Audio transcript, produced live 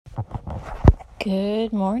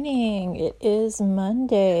Good morning. It is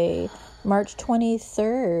Monday, March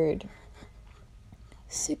 23rd,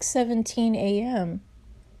 6:17 a.m.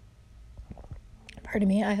 Pardon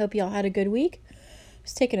me. I hope y'all had a good week.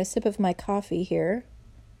 Just taking a sip of my coffee here.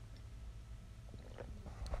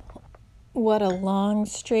 What a long,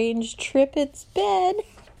 strange trip it's been.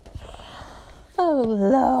 Oh,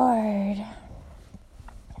 Lord.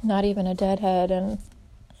 Not even a deadhead, and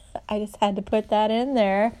I just had to put that in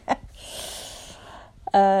there.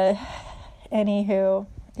 Anywho,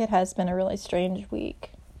 it has been a really strange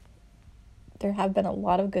week. There have been a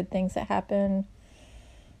lot of good things that happen.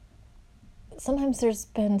 Sometimes there's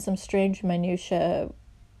been some strange minutia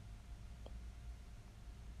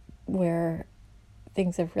where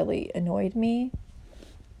things have really annoyed me.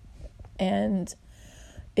 And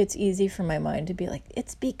it's easy for my mind to be like,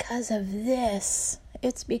 it's because of this.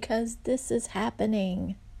 It's because this is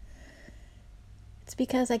happening. It's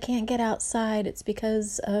because I can't get outside. It's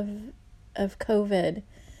because of COVID.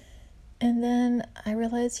 And then I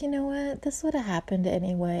realized, you know what? This would have happened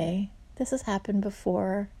anyway. This has happened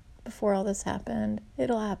before all this happened.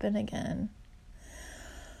 It'll happen again.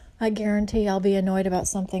 I guarantee I'll be annoyed about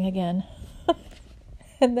something again.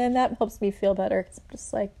 And then that helps me feel better because I'm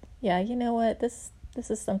just like, yeah, you know what? This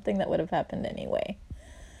is something that would have happened anyway.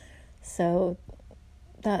 So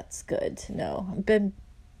that's good to know. I've been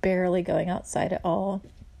barely going outside at all.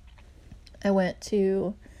 I went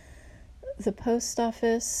to the post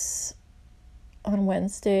office on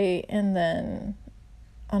Wednesday, and then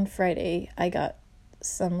on Friday I got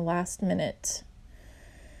some last minute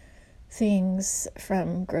things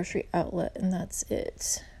from Grocery Outlet, and that's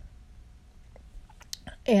it.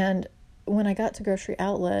 And when I got to Grocery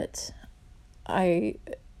Outlet,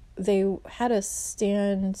 they had us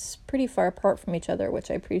stand pretty far apart from each other, which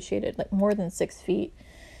I appreciated, like more than 6 feet.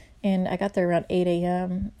 And I got there around 8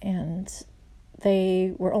 a.m. and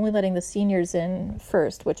they were only letting the seniors in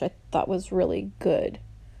first, which I thought was really good.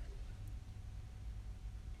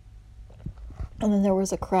 And then there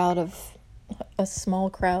was a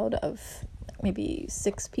small crowd of maybe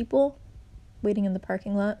 6 people waiting in the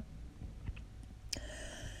parking lot.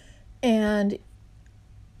 And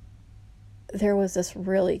there was this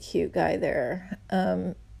really cute guy there.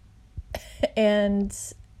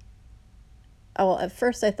 At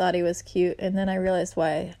first I thought he was cute, and then I realized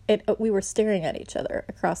why. We were staring at each other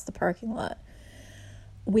across the parking lot.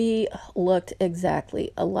 We looked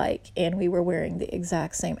exactly alike, and we were wearing the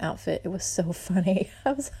exact same outfit. It was so funny.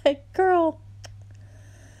 I was like, girl.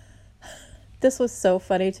 This was so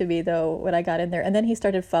funny to me, though, when I got in there. And then he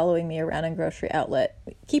started following me around in Grocery Outlet,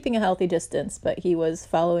 keeping a healthy distance, but he was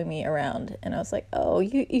following me around. And I was like, oh,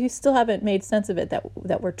 you still haven't made sense of it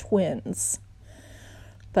that we're twins.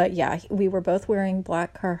 But yeah, we were both wearing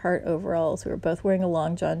black Carhartt overalls. We were both wearing a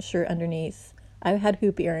long john shirt underneath. I had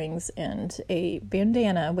hoop earrings and a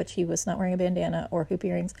bandana, which he was not wearing a bandana or hoop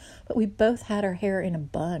earrings. But we both had our hair in a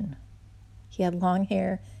bun. He had long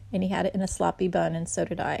hair, and he had it in a sloppy bun, and so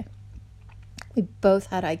did I. We both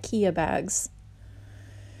had IKEA bags.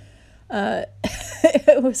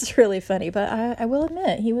 It was really funny, but I will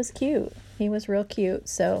admit, he was cute. He was real cute,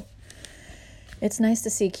 so it's nice to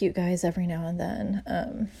see cute guys every now and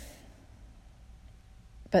then.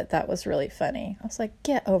 But that was really funny. I was like,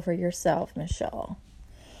 get over yourself, Michelle.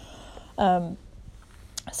 So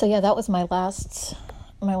yeah, that was my last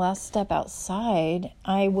step outside.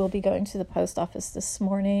 I will be going to the post office this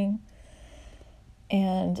morning,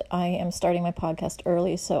 and I am starting my podcast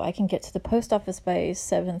early so I can get to the post office by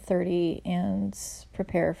 7:30 and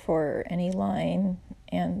prepare for any line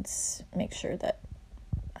and make sure that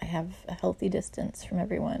I have a healthy distance from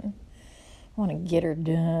everyone. I want to get her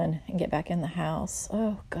done and get back in the house.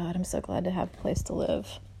 Oh, God, I'm so glad to have a place to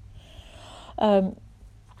live.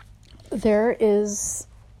 There is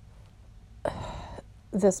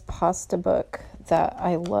this pasta book that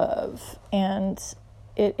I love, and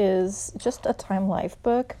it is just a Time Life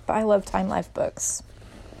book. I love Time Life books.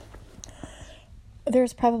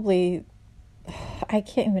 There's probably, I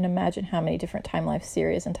can't even imagine how many different Time Life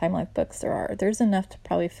series and Time Life books there are. There's enough to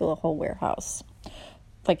probably fill a whole warehouse,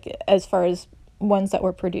 like as far as ones that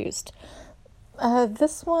were produced.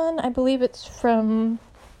 This one, I believe it's from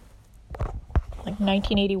like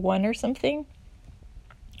 1981 or something,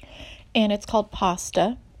 and it's called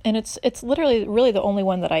Pasta, and it's literally really the only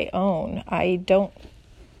one that I own. I don't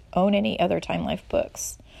own any other Time Life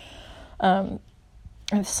books. I've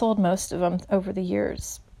sold most of them over the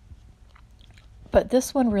years. But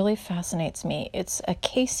this one really fascinates me. It's a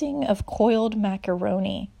casing of coiled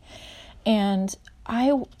macaroni. And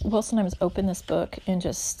I will sometimes open this book and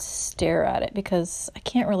just stare at it because I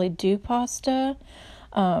can't really do pasta.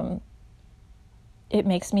 it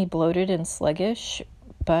makes me bloated and sluggish,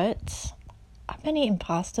 but I've been eating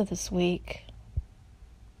pasta this week,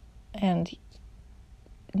 and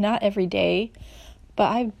not every day,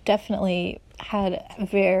 but I've definitely had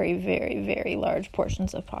very, very, very large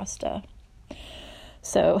portions of pasta.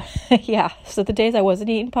 So, yeah, so the days I wasn't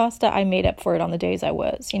eating pasta, I made up for it on the days I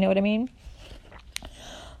was, you know what I mean?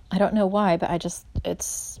 I don't know why, but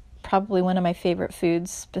it's probably one of my favorite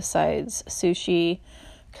foods besides sushi,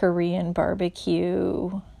 Korean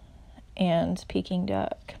barbecue, and Peking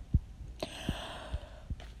duck.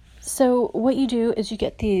 So what you do is you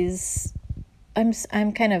get these,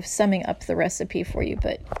 I'm kind of summing up the recipe for you,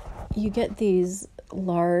 but you get these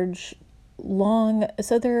large, long,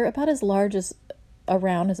 so they're about as large as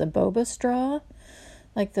around as a boba straw,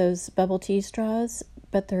 like those bubble tea straws,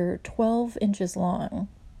 but they're 12 inches long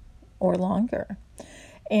or longer.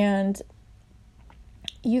 And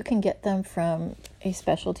you can get them from a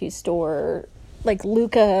specialty store like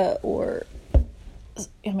Luca, or,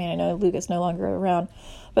 I mean, I know Luca's no longer around,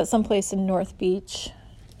 but someplace in North Beach,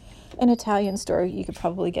 an Italian store you could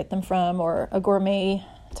probably get them from, or a gourmet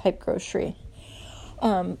type grocery.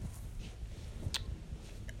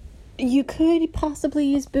 You could possibly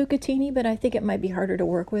use bucatini, but I think it might be harder to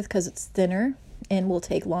work with because it's thinner and will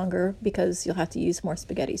take longer because you'll have to use more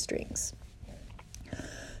spaghetti strings.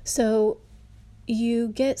 So you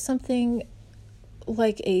get something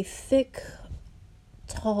like a thick,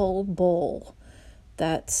 tall bowl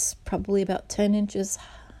that's probably about 10 inches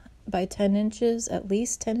by 10 inches, at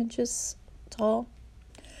least 10 inches tall,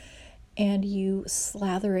 and you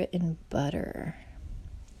slather it in butter.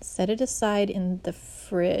 Set it aside in the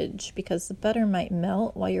fridge because the butter might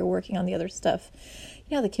melt while you're working on the other stuff.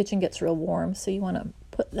 You know, the kitchen gets real warm, so you want to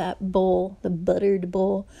put that bowl, the buttered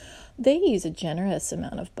bowl. They use a generous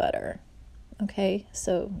amount of butter. Okay,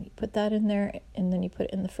 so you put that in there and then you put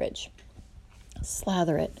it in the fridge.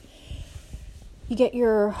 Slather it. You get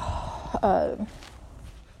your,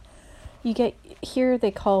 here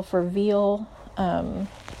they call for veal. I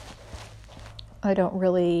don't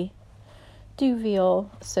really do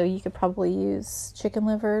veal, so you could probably use chicken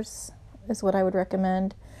livers is what I would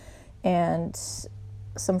recommend, and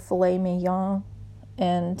some filet mignon,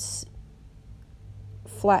 and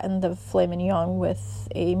flatten the filet mignon with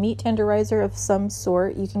a meat tenderizer of some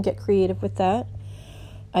sort. You can get creative with that.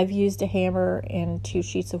 I've used a hammer and 2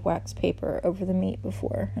 sheets of wax paper over the meat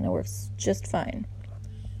before, and it works just fine.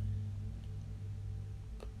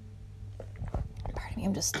 Pardon me,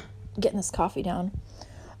 I'm just getting this coffee down.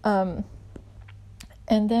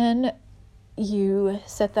 And then you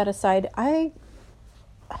set that aside. I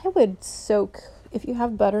would soak, if you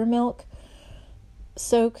have buttermilk,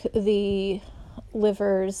 soak the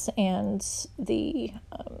livers and the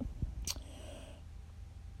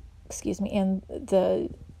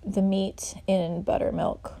the meat in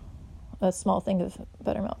buttermilk, a small thing of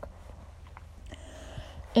buttermilk.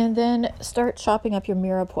 And then start chopping up your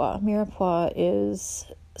mirepoix. Mirepoix is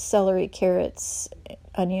celery, carrots,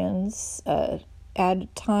 onions,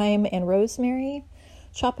 add thyme and rosemary.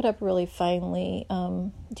 Chop it up really finely.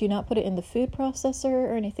 Do not put it in the food processor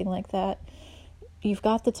or anything like that. You've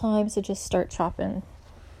got the time, so just start chopping.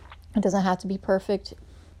 It doesn't have to be perfect,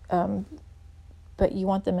 but you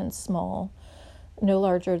want them in small, no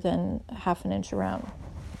larger than 1/2 inch around.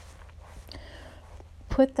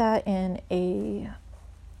 Put that in a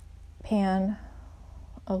pan,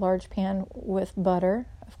 a large pan with butter,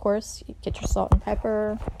 of course. You get your salt and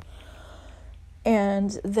pepper,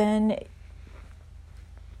 and then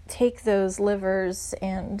take those livers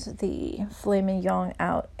and the filet mignon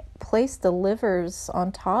out. Place the livers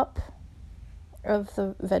on top of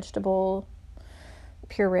the vegetable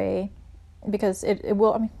puree, because it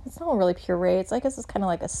will, I mean, it's not really puree. It's, I guess it's kind of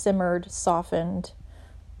like a simmered, softened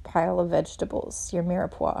pile of vegetables, your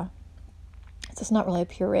mirepoix. It's not really a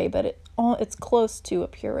puree, but it's close to a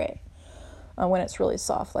puree when it's really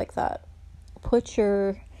soft like that. Put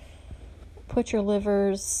your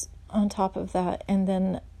livers on top of that, and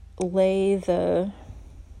then lay the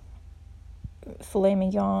filet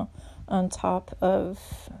mignon on top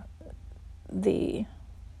of the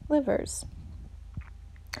livers.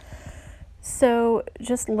 So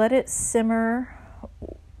just let it simmer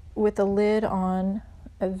with the lid on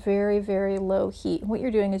a very, very low heat. What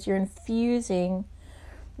you're doing is you're infusing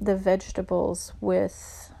the vegetables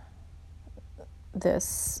with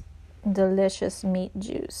this delicious meat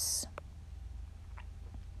juice.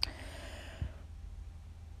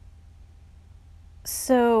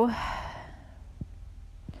 So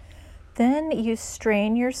then you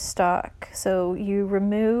strain your stock. So you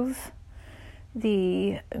remove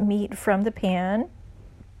the meat from the pan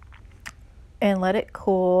and let it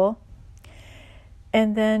cool.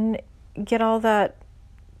 And then get all that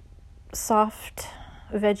soft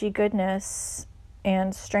veggie goodness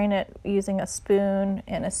and strain it using a spoon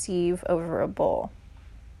and a sieve over a bowl.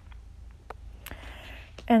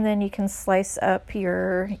 And then you can slice up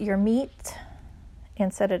your meat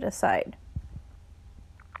and set it aside.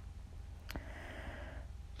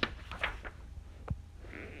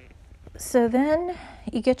 So then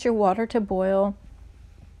you get your water to boil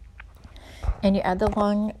and you add the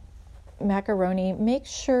long macaroni. Make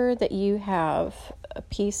sure that you have a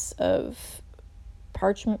piece of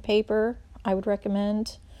parchment paper, I would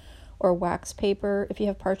recommend, or wax paper. If you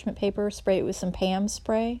have parchment paper, spray it with some Pam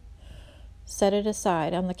spray. Set it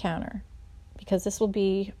aside on the counter because this will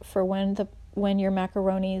be for when your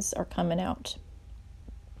macaronis are coming out.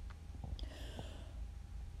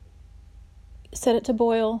 Set it to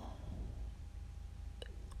boil.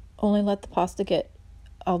 Only let the pasta get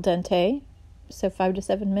al dente, so 5 to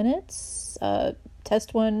 7 minutes.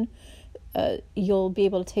 Test one. You'll be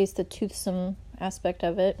able to taste the toothsome aspect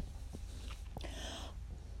of it.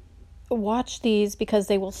 Watch these because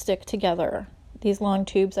they will stick together. These long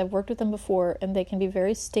tubes, I've worked with them before and they can be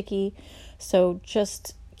very sticky. So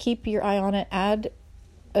just keep your eye on it. Add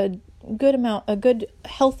a good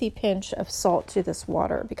healthy pinch of salt to this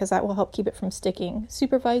water because that will help keep it from sticking.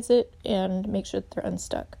 Supervise it and make sure that they're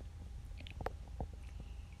unstuck.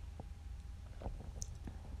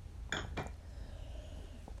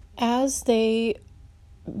 As they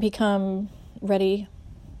become ready,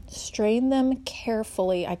 strain them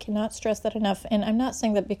carefully. I cannot stress that enough. And I'm not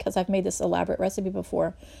saying that because I've made this elaborate recipe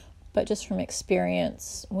before, but just from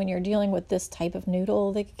experience, when you're dealing with this type of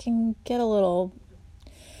noodle, they can get a little,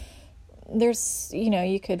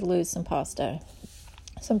 you could lose some pasta,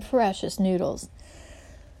 some precious noodles.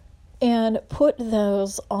 And put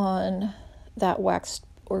those on that waxed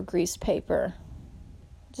or greased paper.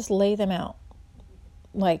 Just lay them out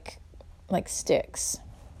like sticks.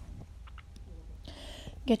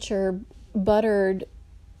 Get your buttered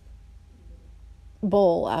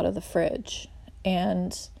bowl out of the fridge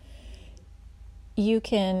and you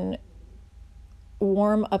can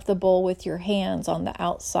warm up the bowl with your hands on the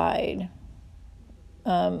outside,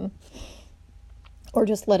 or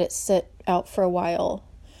just let it sit out for a while.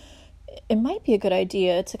 It might be a good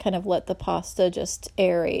idea to kind of let the pasta just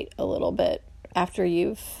aerate a little bit after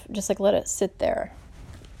you've just let it sit there.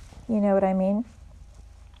 You know what I mean?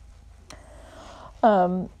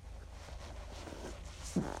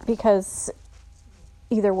 Because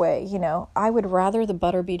either way, I would rather the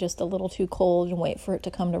butter be just a little too cold and wait for it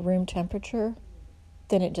to come to room temperature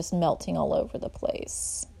than it just melting all over the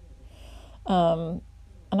place. And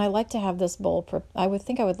I like to have this bowl, I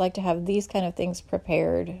would like to have these kind of things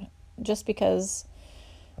prepared just because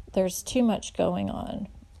there's too much going on.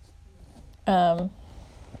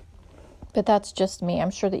 But that's just me.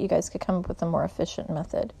 I'm sure that you guys could come up with a more efficient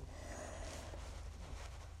method.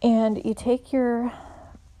 And you take your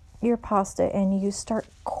pasta and you start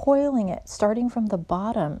coiling it, starting from the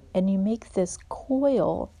bottom, and you make this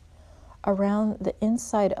coil around the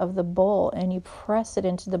inside of the bowl and you press it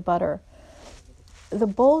into the butter. The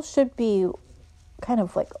bowl should be kind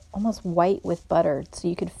of almost white with butter so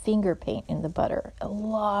you could finger paint in the butter. A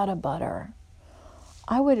lot of butter.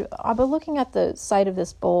 I've been looking at the side of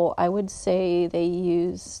this bowl. I would say they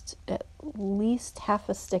used at least half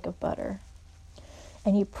a stick of butter.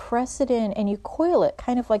 And you press it in and you coil it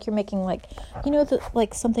kind of like you're making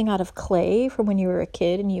something out of clay from when you were a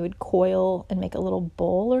kid and you would coil and make a little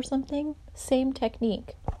bowl or something. Same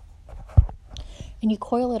technique. And you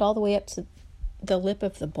coil it all the way up to the lip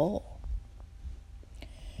of the bowl.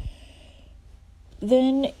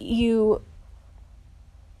 Then you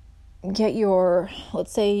get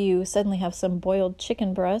let's say you suddenly have some boiled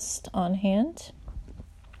chicken breast on hand.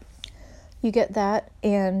 You get that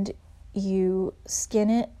and you skin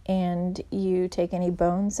it and you take any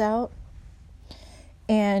bones out.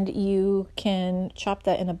 And you can chop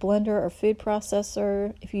that in a blender or food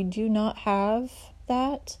processor. If you do not have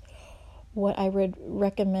that, what I would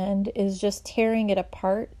recommend is just tearing it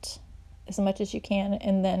apart as much as you can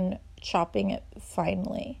and then chopping it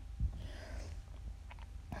finely.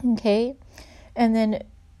 Okay, and then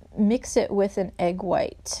mix it with an egg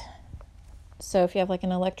white. So if you have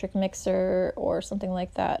an electric mixer or something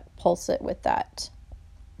like that, pulse it with that.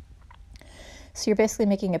 So you're basically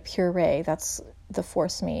making a puree. That's the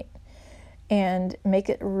force meat. And make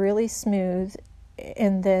it really smooth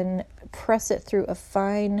and then press it through a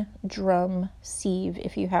fine drum sieve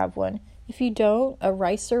if you have one. If you don't, a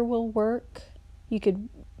ricer will work. You could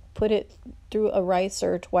put it through a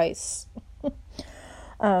ricer twice.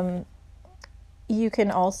 You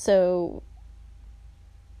can also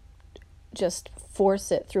just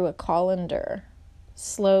force it through a colander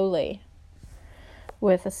slowly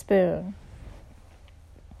with a spoon.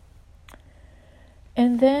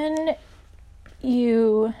 And then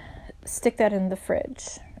you stick that in the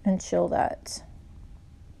fridge and chill that.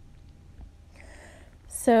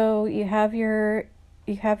 So you have your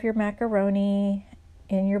macaroni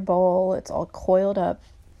in your bowl. It's all coiled up.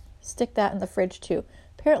 Stick that in the fridge too.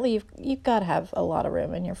 Apparently you've got to have a lot of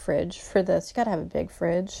room in your fridge for this. You got to have a big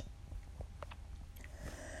fridge.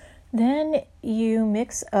 Then you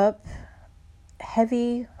mix up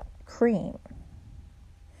heavy cream.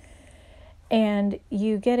 And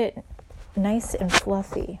you get it nice and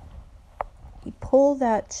fluffy. You pull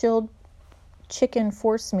that chilled chicken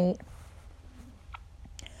force meat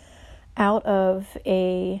out of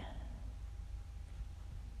the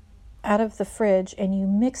fridge, and you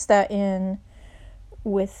mix that in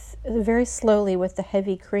very slowly with the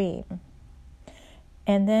heavy cream.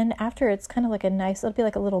 And then after, it's kind of like it'll be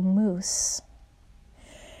like a little mousse.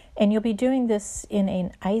 And you'll be doing this in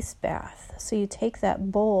an ice bath. So you take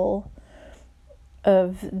that bowl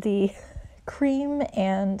of the cream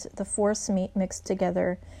and the force meat mixed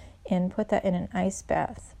together and put that in an ice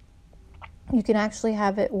bath. You can actually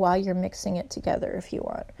have it while you're mixing it together if you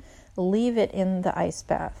want. Leave it in the ice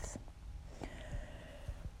bath.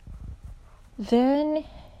 Then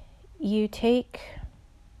you take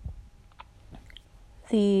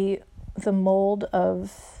the mold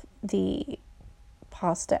of the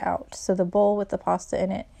pasta out. So the bowl with the pasta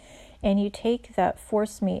in it. And you take that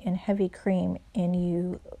force meat and heavy cream and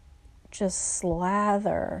you just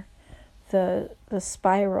slather the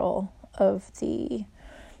spiral of the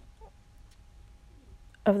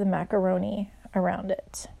macaroni around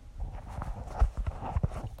it.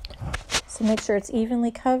 So make sure it's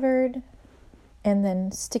evenly covered and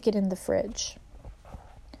then stick it in the fridge.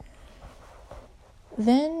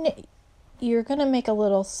 Then you're going to make a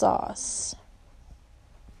little sauce.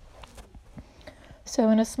 So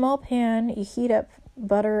in a small pan, you heat up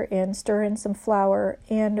butter and stir in some flour,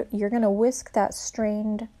 and you're going to whisk that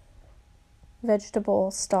strained vegetable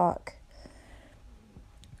stock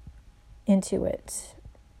into it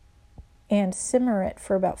and simmer it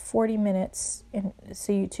for about 40 minutes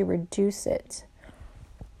to reduce it.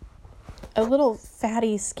 A little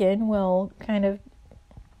fatty skin will kind of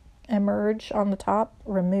emerge on the top.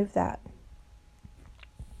 Remove that.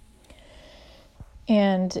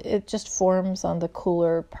 And it just forms on the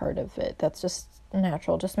cooler part of it. That's just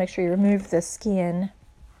natural. Just make sure you remove the skin.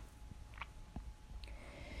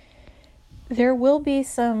 There will be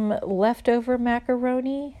some leftover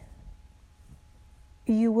macaroni.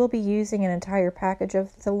 You will be using an entire package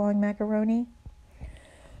of the long macaroni.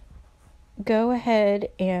 Go ahead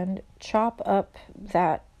and chop up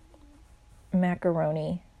that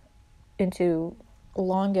macaroni into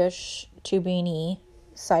longish tubini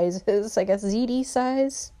sizes, I guess ziti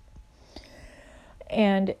size.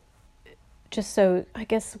 And just so, I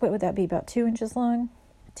guess, what would that be, about 2 inches long?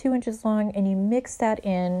 2 inches long, and you mix that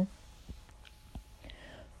in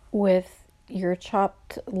with your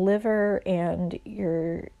chopped liver and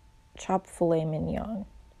your chopped filet mignon.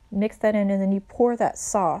 Mix that in, and then you pour that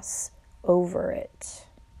sauce over it.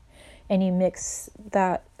 And you mix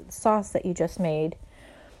that sauce that you just made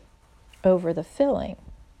over the filling.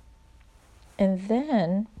 And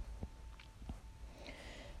then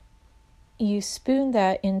you spoon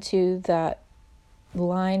that into that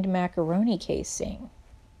lined macaroni casing.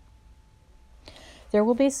 There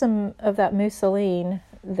will be some of that mousseline,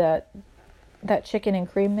 that chicken and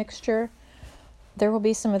cream mixture. There will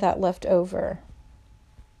be some of that left over.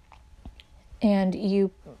 And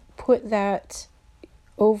you put that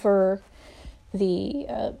over the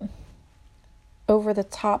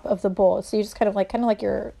top of the bowl. So you just kind of like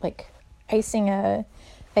you're like icing a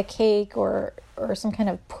cake or some kind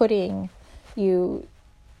of pudding. It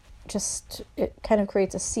kind of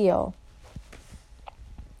creates a seal.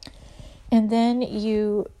 And then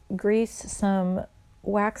you grease some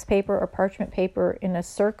wax paper or parchment paper in a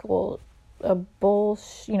circle, a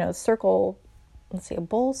bowl-sized circle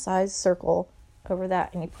over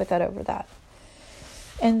that, and you put that over that.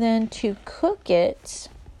 And then to cook it,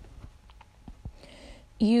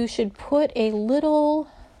 you should put a little,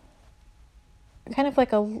 kind of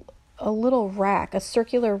like a little rack, a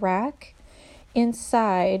circular rack,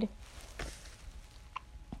 inside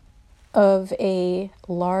of a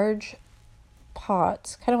large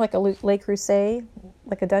pot, kind of like a Le Creuset,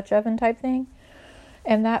 like a Dutch oven type thing.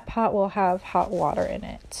 And that pot will have hot water in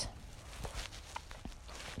it.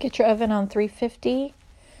 Get your oven on 350.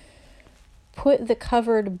 Put the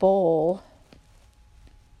covered bowl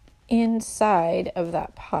inside of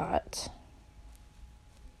that pot.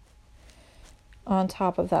 on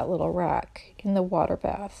top of that little rack in the water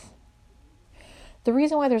bath. The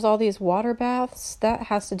reason why there's all these water baths, that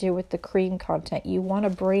has to do with the cream content. You want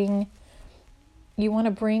to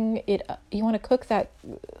cook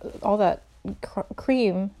all that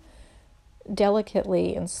cream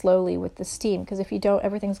delicately and slowly with the steam, because if you don't,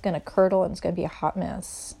 everything's going to curdle and it's going to be a hot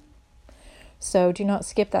mess. So do not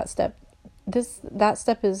skip that step. That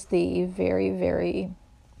step is the very, very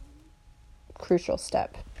crucial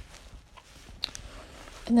step.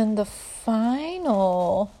 And then the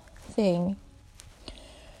final thing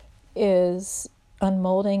is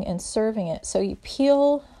unmolding and serving it. So you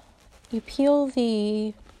peel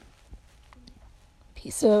the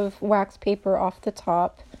piece of wax paper off the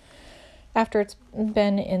top after it's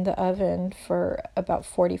been in the oven for about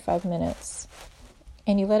 45 minutes,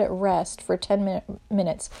 and you let it rest for 10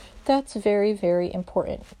 minutes. That's very, very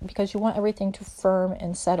important because you want everything to firm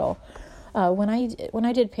and settle. When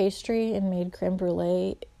I did pastry and made creme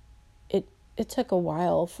brulee, it took a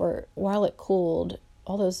while while it cooled,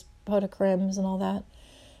 all those pot de cremes and all that.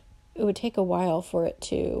 It would take a while for it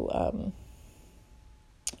to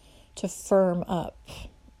firm up.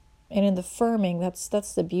 And in the firming,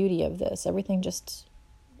 that's the beauty of this. Everything just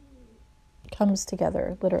comes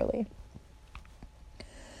together, literally.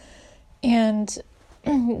 And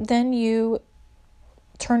then you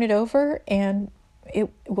turn it over and it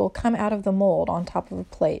will come out of the mold on top of a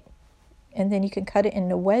plate. And then you can cut it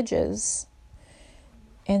into wedges.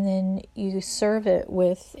 And then you serve it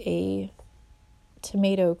with a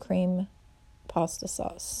tomato cream pasta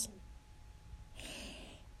sauce.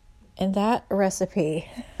 And that recipe,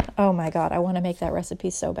 oh my God, I want to make that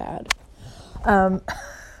recipe so bad.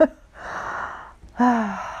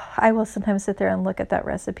 I will sometimes sit there and look at that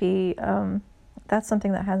recipe. That's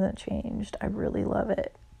something that hasn't changed. I really love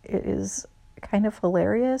it. It is kind of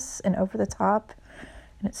hilarious and over the top,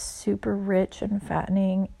 and it's super rich and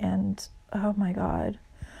fattening, and oh my God,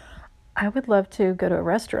 I would love to go to a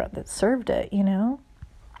restaurant that served it, you know?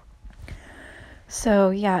 So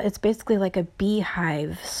yeah, it's basically like a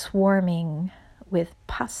beehive swarming with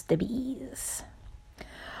pasta bees.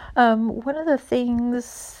 One of the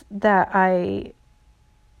things that I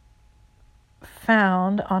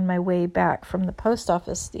found on my way back from the post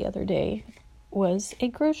office the other day was a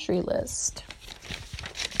grocery list.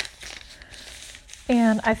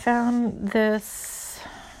 And I found this,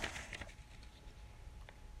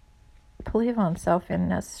 I believe, on South End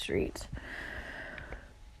Nest Street.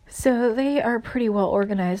 So they are pretty well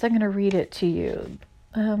organized. I'm going to read it to you.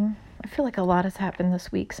 I feel like a lot has happened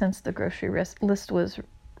this week since the grocery list was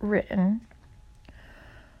written.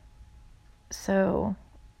 So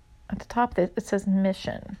at the top it says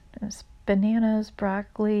mission. It's bananas,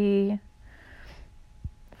 broccoli,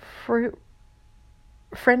 fruit,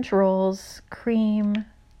 French rolls, cream,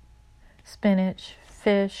 spinach,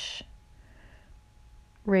 fish,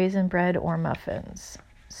 raisin bread or muffins.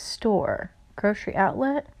 Store, grocery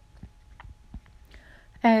outlet,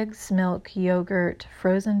 eggs, milk, yogurt,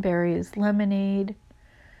 frozen berries, lemonade,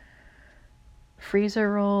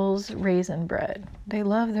 freezer rolls, raisin bread. They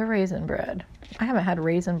love their raisin bread. I haven't had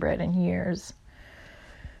raisin bread in years.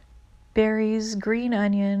 Berries, green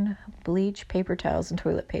onion, bleach, paper towels, and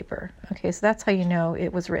toilet paper. Okay, so that's how you know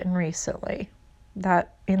it was written recently.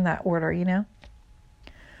 That in that order, you know?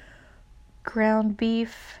 Ground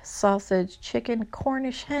beef, sausage, chicken,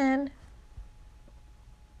 Cornish hen.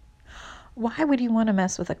 Why would you want to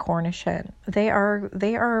mess with a Cornish hen? They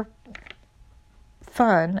are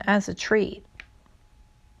fun as a treat.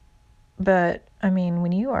 But, I mean,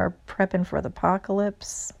 when you are prepping for the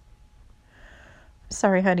apocalypse,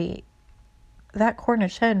 sorry, honey, that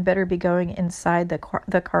Cornish hen better be going inside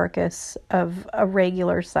the carcass of a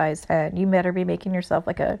regular sized hen. You better be making yourself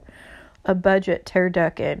like a budget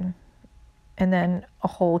turducken and then a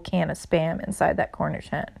whole can of Spam inside that Cornish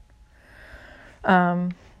hen.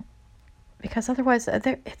 Because otherwise, I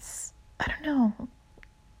don't know.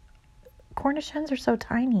 Cornish hens are so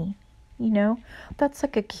tiny, you know? That's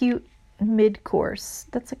like a cute mid-course.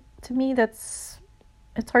 To me, it's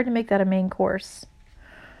hard to make that a main course.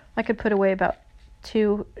 I could put away about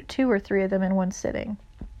two or three of them in one sitting.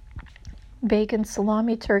 Bacon,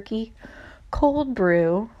 salami, turkey, cold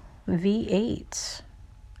brew, V8.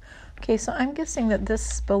 Okay, so I'm guessing that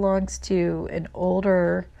this belongs to an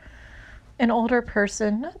older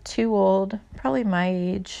person, not too old, probably my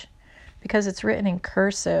age, because it's written in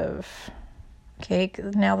cursive. Okay,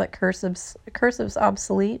 now that cursive's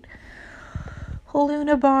obsolete.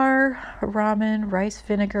 Haluna bar, ramen, rice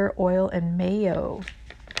vinegar, oil, and mayo.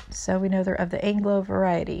 So we know they're of the Anglo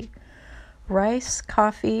variety. Rice,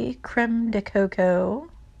 coffee, creme de coco,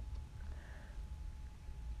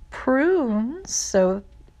 prunes, So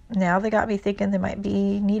now they got me thinking they might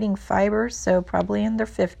be needing fiber, so probably in their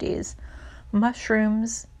 50s.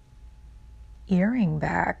 Mushrooms, earring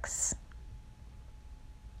backs.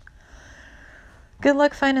 Good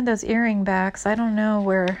luck finding those earring backs. I don't know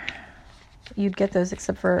where you'd get those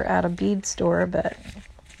except for at a bead store, but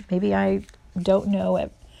maybe I don't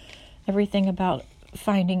know everything about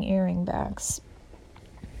finding earring backs.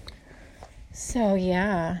 So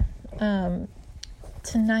yeah,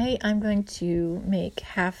 tonight I'm going to make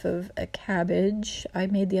half of a cabbage. I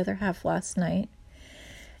made the other half last night,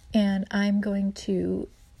 and I'm going to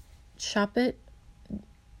chop it,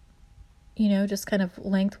 just kind of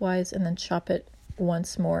lengthwise, and then chop it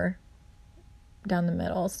once more down the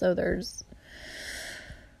middle. So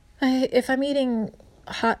if I'm eating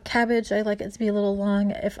hot cabbage, I like it to be a little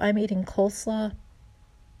long. If I'm eating coleslaw,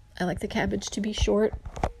 I like the cabbage to be short.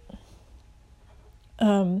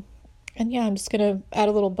 And yeah, I'm just going to add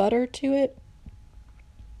a little butter to it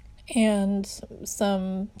and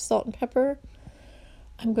some salt and pepper.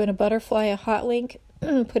 I'm going to butterfly a hot link,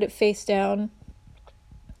 put it face down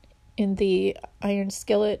in the iron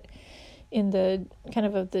skillet in the kind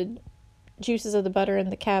of the juices of the butter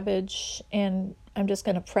and the cabbage, and I'm just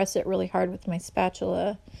going to press it really hard with my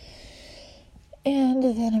spatula, and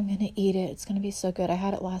then I'm going to eat it. It's going to be so good. I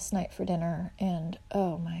had it last night for dinner, and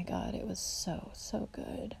oh my God, it was so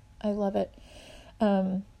good. I love it.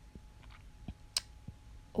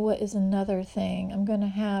 What is another thing I'm going to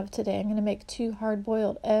have today? I'm going to make 2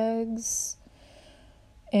 hard-boiled eggs,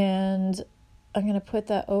 and I'm going to put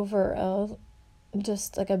that over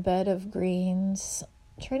just like a bed of greens.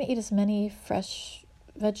 I'm trying to eat as many fresh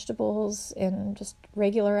vegetables and just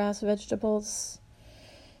regular ass vegetables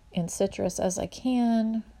and citrus as I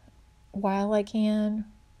can while I can.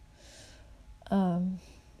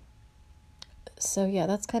 So yeah,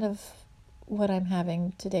 that's kind of what I'm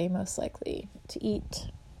having today, most likely to eat.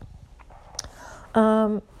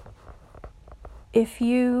 If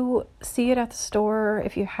you see it at the store,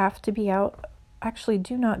 if you have to be out, actually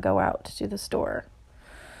do not go out to the store.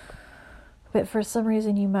 But for some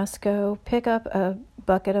reason you must go, pick up a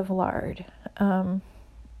bucket of lard.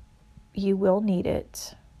 You will need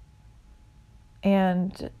it.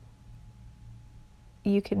 And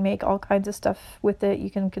you can make all kinds of stuff with it. You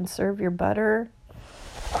can conserve your butter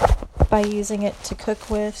by using it to cook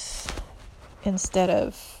with instead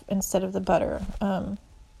of the butter.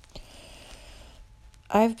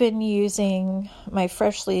 I've been using my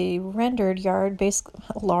freshly rendered yard, basically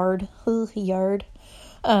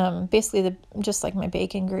just like my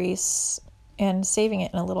bacon grease, and saving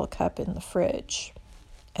it in a little cup in the fridge.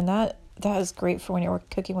 And that is great for when you're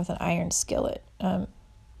cooking with an iron skillet.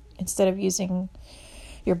 Instead of using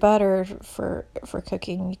your butter for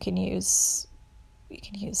cooking, you can use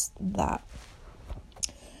that.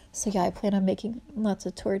 So yeah, I plan on making lots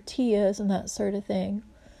of tortillas and that sort of thing.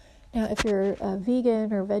 Now, if you're a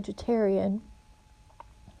vegan or vegetarian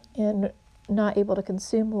and not able to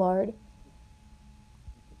consume lard,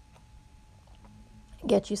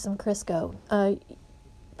 get you some Crisco.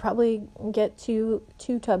 Probably get two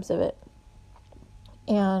tubs of it.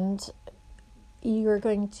 And you're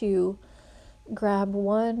going to grab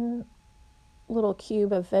 1 little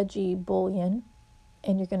cube of veggie bouillon,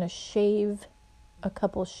 and you're going to shave a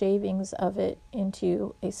couple shavings of it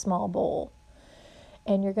into a small bowl.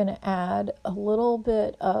 And you're going to add a little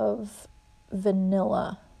bit of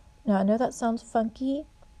vanilla. Now, I know that sounds funky,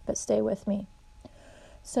 but stay with me.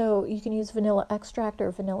 So you can use vanilla extract or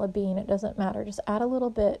vanilla bean. It doesn't matter. Just add a little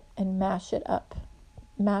bit and mash it up.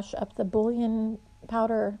 Mash up the bouillon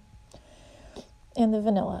powder and the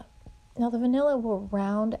vanilla. Now, the vanilla will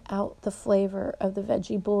round out the flavor of the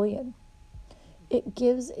veggie bouillon. It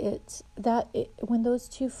gives it when those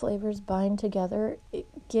 2 flavors bind together,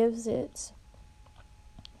 it gives it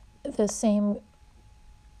the same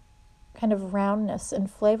kind of roundness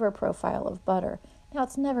and flavor profile of butter. Now,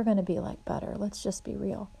 it's never going to be like butter. Let's just be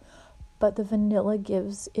real. But the vanilla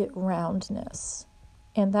gives it roundness.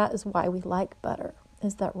 And that is why we like butter,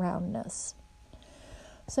 is that roundness.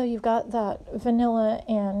 So you've got that vanilla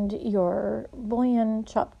and your bouillon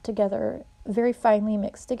chopped together, very finely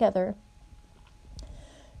mixed together.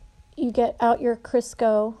 You get out your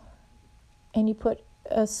Crisco and you put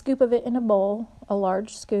a scoop of it in a bowl, a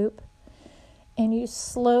large scoop, and you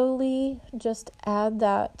slowly just add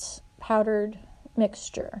that powdered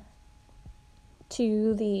mixture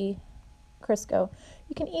to the Crisco.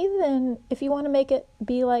 You can even, if you want to make it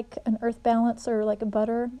be like an earth balance or like a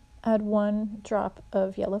butter, add 1 drop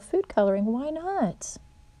of yellow food coloring. Why not?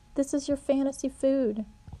 This is your fantasy food.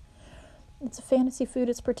 It's a fantasy food.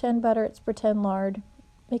 It's pretend butter. It's pretend lard.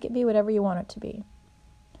 Make it be whatever you want it to be.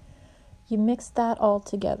 You mix that all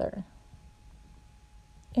together.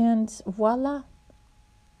 And voila,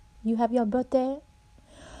 you have your beauté.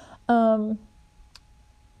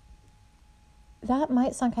 That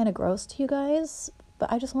might sound kind of gross to you guys, but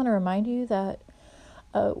I just want to remind you that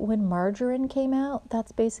when margarine came out,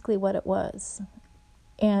 that's basically what it was.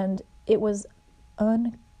 And it was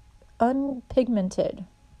unpigmented.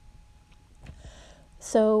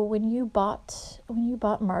 So when you bought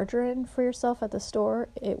margarine for yourself at the store,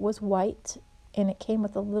 it was white and it came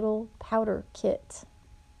with a little powder kit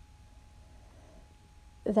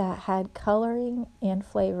that had coloring and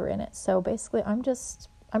flavor in it. So basically I'm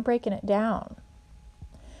breaking it down.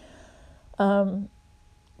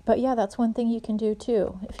 But yeah, that's one thing you can do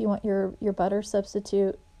too. If you want your butter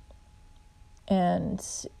substitute and,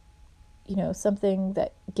 something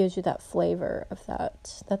that gives you that flavor of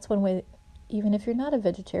that. That's one way, even if you're not a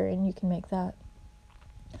vegetarian, you can make that.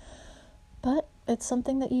 But it's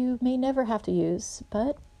something that you may never have to use,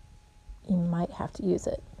 but you might have to use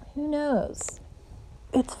it. Who knows?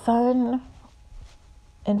 It's fun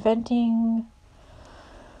inventing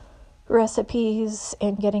recipes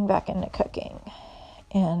and getting back into cooking.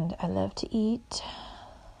 And I love to eat.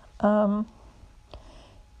 It's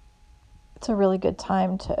a really good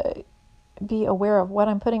time to be aware of what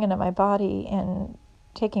I'm putting into my body and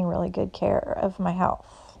taking really good care of my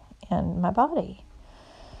health and my body.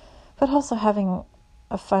 But also having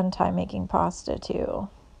a fun time making pasta too,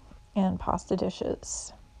 and pasta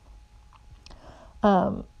dishes.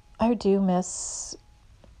 I do miss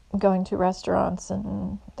going to restaurants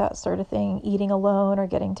and that sort of thing, eating alone or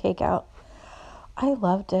getting takeout. I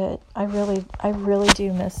loved it. I really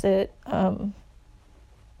do miss it.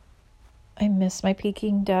 I miss my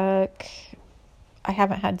Peking duck. I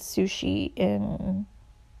haven't had sushi in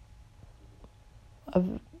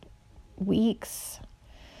weeks.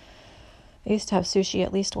 I used to have sushi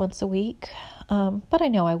at least once a week, but I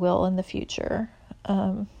know I will in the future.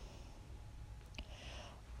 I'm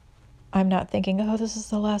not thinking, this is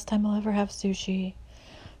the last time I'll ever have sushi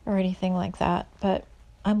or anything like that, but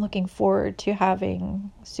I'm looking forward to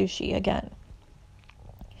having sushi again.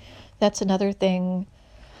 That's another thing,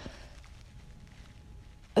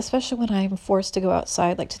 especially when I'm forced to go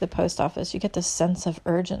outside, like to the post office, you get this sense of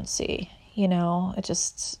urgency,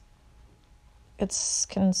 it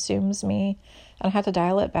consumes me, and I have to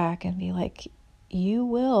dial it back and be like, you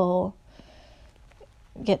will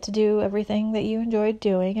get to do everything that you enjoyed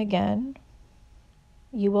doing again.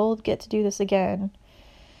 You will get to do this again.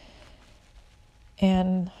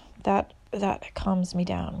 And that calms me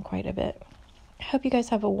down quite a bit. I hope you guys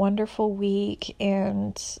have a wonderful week,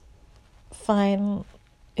 and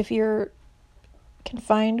if you're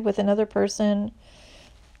confined with another person,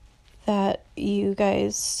 that you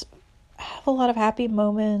guys have a lot of happy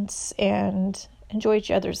moments and enjoy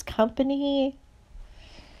each other's company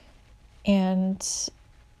and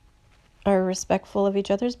are respectful of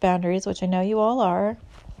each other's boundaries, which I know you all are.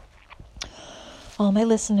 All my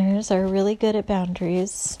listeners are really good at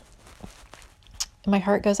boundaries. My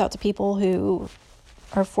heart goes out to people who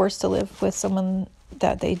are forced to live with someone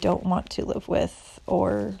that they don't want to live with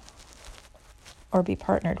or be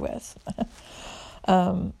partnered with.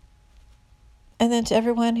 And then to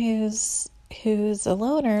everyone who's a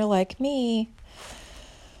loner like me,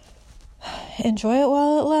 enjoy it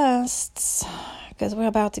while it lasts, because we're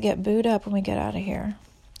about to get booed up when we get out of here.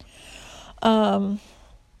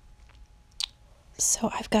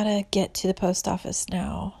 So I've got to get to the post office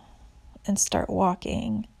now and start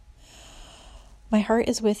walking. My heart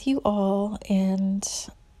is with you all, and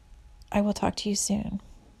I will talk to you soon.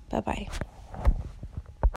 Bye-bye.